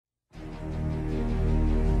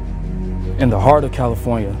In the heart of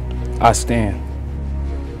California, I stand.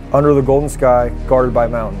 Under the golden sky, guarded by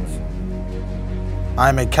mountains. I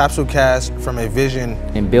am a capsule cast from a vision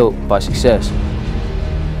and built by success.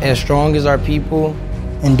 As strong as our people,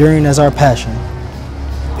 enduring as our passion.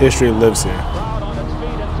 History lives here.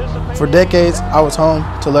 For decades, I was home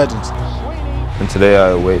to legends. And today I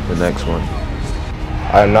await the next one.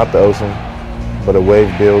 I am not the ocean, but a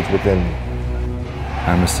wave builds within me.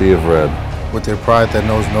 I am a sea of red. With their pride that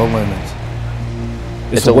knows no limits.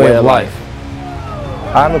 It's a way of life.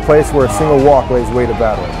 I am the place where a single walk lays weight of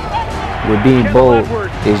battle. Where being bold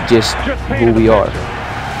is just who we are.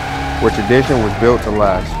 Where tradition was built to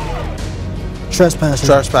last.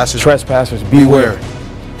 Trespassers, beware.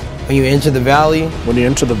 When you enter the valley, When you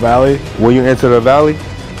enter the valley,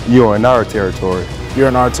 you are in our territory. you're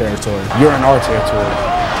in our territory. You're in our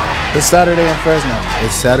territory. It's Saturday in Fresno.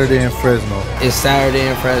 It's Saturday in Fresno. it's Saturday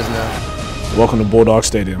in Fresno. Welcome to Bulldog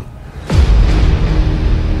Stadium.